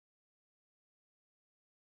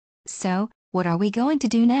So, what are we going to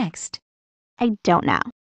do next? I don't know.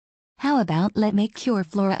 How about let make Cure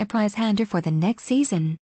Flora a prize hander for the next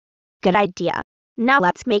season? Good idea. Now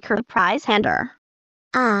let's make her a prize hander.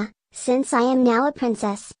 Since I am now a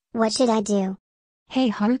princess, what should I do? Hey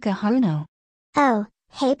Haruka Haruno. Oh,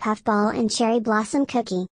 hey Puffball and Cherry Blossom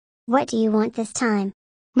Cookie. What do you want this time?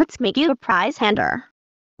 Let's make you a prize hander.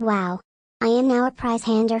 Wow. I am now a prize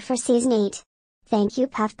hander for Season 8. Thank you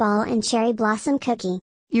Puffball and Cherry Blossom Cookie.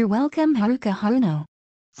 You're welcome Haruka Haruno.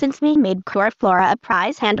 Since we made Cure Flora a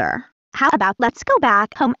prize hander, how about let's go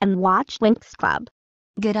back home and watch Winx Club?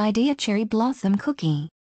 Good idea Cherry Blossom Cookie.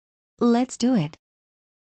 Let's do it.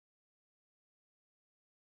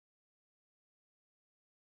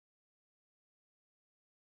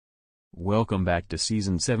 Welcome back to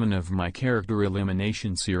Season 7 of my character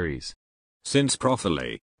elimination series. Since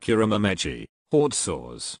Profili, Kiramamechi, Hot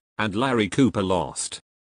Sauce, and Larry Cooper lost,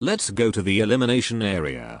 let's go to the elimination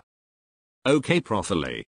area. Okay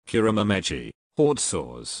Profili, Kiramamechi, Hot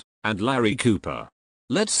Sauce, and Larry Cooper.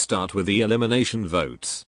 Let's start with the elimination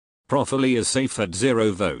votes. Profili is safe at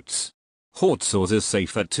 0 votes. Hot Sauce is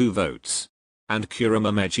safe at 2 votes. And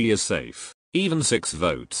Kiramamechi is safe, even 6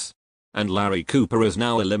 votes. And Larry Cooper is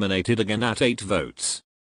now eliminated again at 8 votes.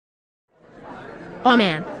 Oh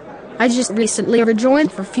man. I just recently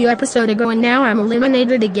rejoined for a few episodes ago and now I'm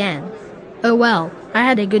eliminated again. Oh well, I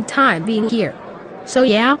had a good time being here. So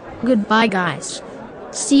yeah, goodbye guys.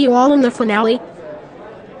 See you all in the finale.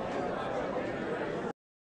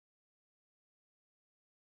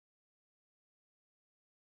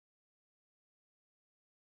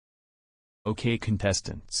 Okay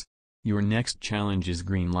contestants. Your next challenge is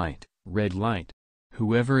green light, red light.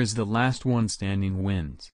 Whoever is the last one standing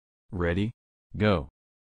wins. Ready? Go.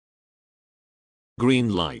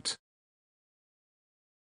 Green light.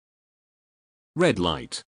 Red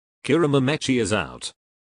light. Kiramamechi is out.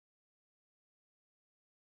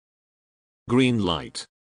 Green light.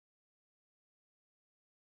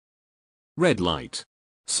 Red light.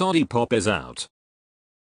 Soddy Pop is out.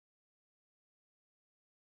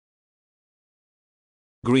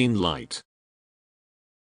 Green light.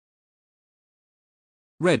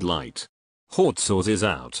 Red light. Hot Sauce is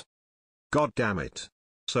out. God damn it.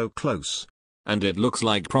 So close. And it looks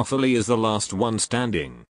like Profili is the last one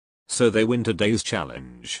standing. So they win today's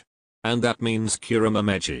challenge. And that means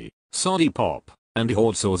Kiramamechi, Soddy Pop, and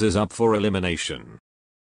Hot Sauce is up for elimination.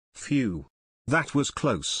 Phew. That was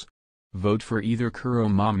close. Vote for either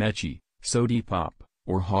Kiramamechi, Soddy Pop,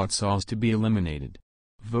 or Hot Sauce to be eliminated.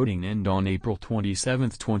 Voting end on April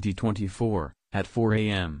 27, 2024, at 4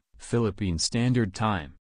 a.m., Philippine Standard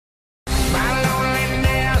Time. My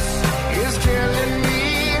loneliness is killing